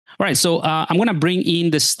right, so I'm going to bring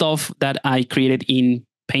in the stuff that I created in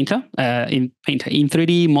Painter, in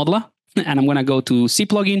 3D Modeler, and I'm going to go to C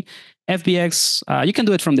plugin, FBX. You can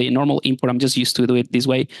do it from the normal import. I'm just used to do it this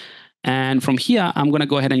way. And from here, I'm going to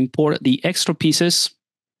go ahead and import the extra pieces.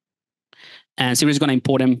 And ZBrush is going to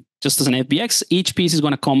import them just as an FBX. Each piece is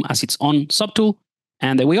going to come as its own subtool.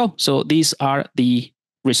 And there we go. So these are the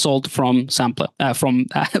result from Sampler,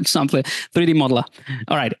 Sampler 3D Modeler.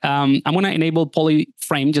 All right. I'm going to enable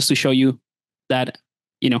polyframe just to show you that,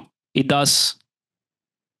 it does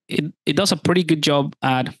a pretty good job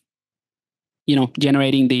at,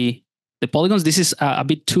 generating the polygons. This is a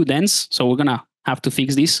bit too dense, so we're going to have to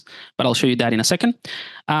fix this, but I'll show you that in a second.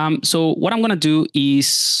 So what I'm going to do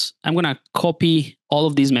is I'm going to copy all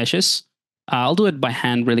of these meshes. I'll do it by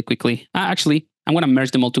hand really quickly. Actually, I'm going to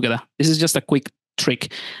merge them all together. This is just a quick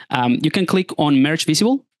trick. You can click on Merge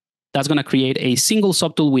Visible. That's going to create a single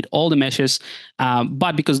subtool with all the meshes.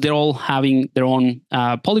 But because they're all having their own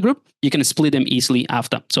polygroup, you can split them easily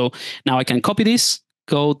after. So now I can copy this,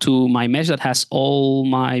 go to my mesh that has all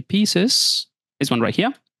my pieces. This one right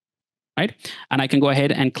here. Right? And I can go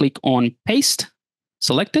ahead and click on Paste,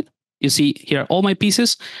 select it. You see here all my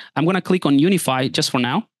pieces. I'm going to click on Unify just for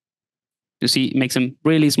now. You see, it makes them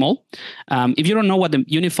really small. If you don't know what the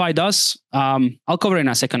Unify does, I'll cover it in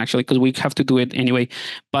a second, actually, because we have to do it anyway.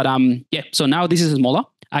 But yeah, so now this is smaller.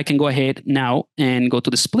 I can go ahead now and go to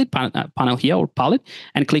the split panel here, or palette,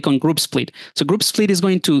 and click on Group Split. So Group Split is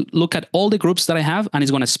going to look at all the groups that I have, and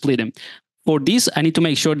it's going to split them. For this, I need to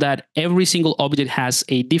make sure that every single object has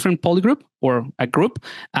a different polygroup or a group,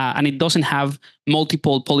 and it doesn't have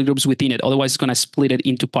multiple polygroups within it. Otherwise, it's going to split it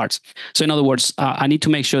into parts. So in other words, I need to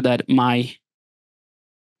make sure that my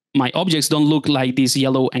objects don't look like this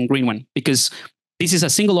yellow and green one, because this is a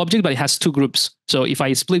single object, but it has two groups. So if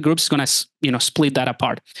I split groups, it's going to split that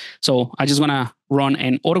apart. So I just want to run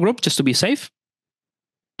an auto group just to be safe.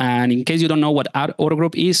 And in case you don't know what auto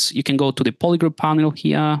group is, you can go to the polygroup panel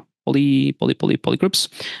here. Polygroups,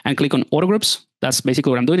 and click on auto groups. That's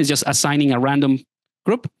basically what I'm doing, is just assigning a random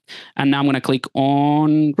group. And now I'm going to click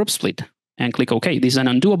on Group Split and click OK. This is an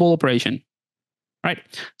undoable operation. All right.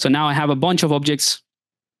 So now I have a bunch of objects.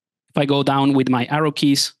 If I go down with my arrow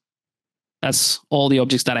keys, that's all the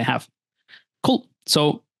objects that I have. Cool.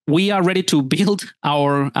 So we are ready to build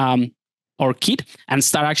our kit and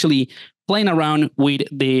start actually playing around with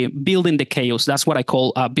the building the chaos. That's what I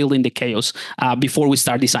call building the chaos before we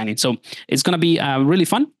start designing. So it's going to be really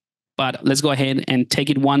fun, but let's go ahead and take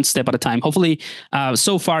it one step at a time. Hopefully,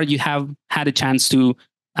 so far you have had a chance to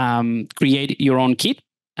create your own kit.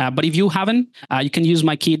 But if you haven't, you can use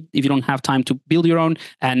my kit if you don't have time to build your own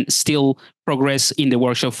and still progress in the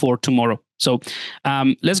workshop for tomorrow. So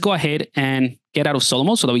let's go ahead and get out of solo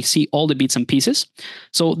mode so that we see all the bits and pieces.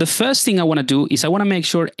 So the first thing I want to do is I want to make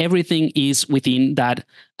sure everything is within that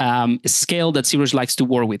scale that ZBrush likes to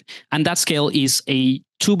work with. And that scale is a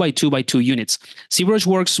 2x2x2 units. ZBrush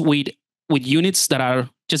works with units that are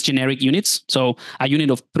just generic units. So a unit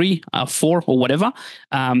of 3, 4, or whatever.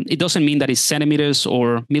 It doesn't mean that it's centimeters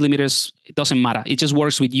or millimeters. It doesn't matter. It just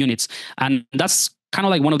works with units. And that's kind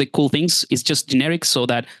of like one of the cool things. It's just generic, so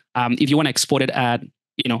that if you want to export it at,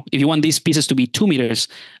 if you want these pieces to be 2 meters,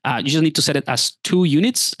 you just need to set it as 2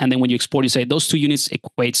 units. And then when you export, you say those 2 units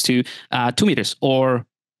equates to 2 meters or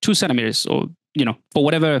 2 centimeters, or, for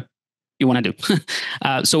whatever you want to do.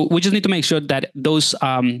 So we just need to make sure that those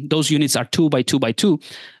units are 2x2x2.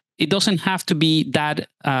 It doesn't have to be that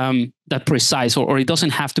precise, or it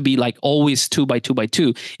doesn't have to be like always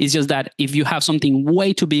 2x2x2. It's just that if you have something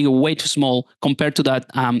way too big or way too small compared to that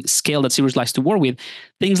scale that ZBrush likes to work with,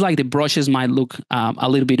 things like the brushes might look a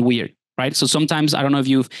little bit weird. Right? So sometimes, I don't know if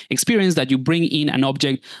you've experienced that, you bring in an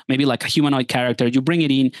object, maybe like a humanoid character, you bring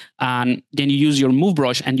it in, and then you use your move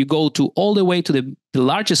brush and you go to all the way to the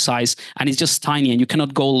largest size, and it's just tiny and you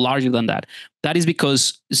cannot go larger than that. That is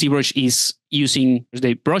because ZBrush is using,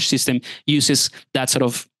 the brush system uses that sort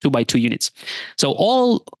of 2x2 units. So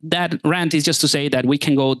all that rant is just to say that we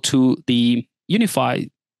can go to the Unify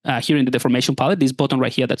here in the deformation palette, this button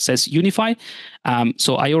right here that says Unify.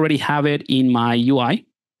 So I already have it in my UI.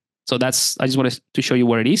 So I just wanted to show you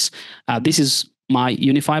where it is. This is my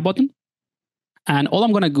Unify button. And all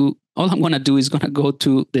I'm going to do is going to go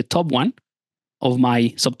to the top one of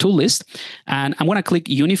my subtool list. And I'm going to click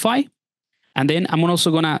Unify. And then I'm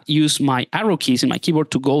also going to use my arrow keys in my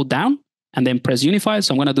keyboard to go down and then press Unify.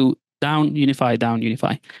 So I'm going to do down, Unify, down,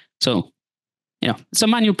 Unify. So, it's a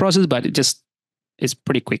manual process, but it's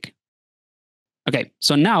pretty quick. Okay,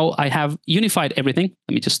 so now I have unified everything.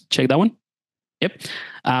 Let me just check that one. Yep.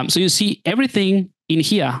 So you see everything in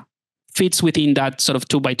here fits within that sort of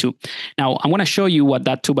 2x2. Now, I'm going to show you what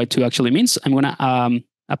that 2x2 actually means. I'm going to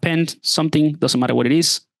append something, doesn't matter what it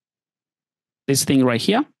is, this thing right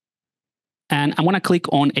here. And I'm going to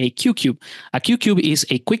click on a Q cube. A Q cube is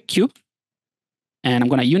a quick cube. And I'm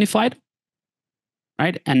going to unify it.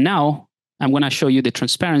 Right? And now I'm going to show you the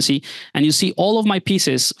transparency. And you see all of my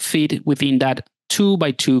pieces fit within that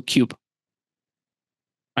 2x2 cube.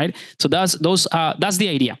 Right? So that's the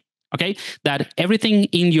idea. Okay? That everything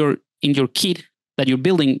in your kit that you're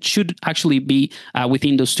building should actually be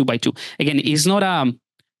within those 2x2. Again, it's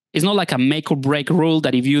not like a make or break rule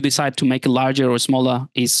that if you decide to make it larger or smaller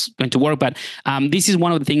is going to work. But this is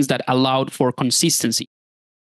one of the things that allowed for consistency.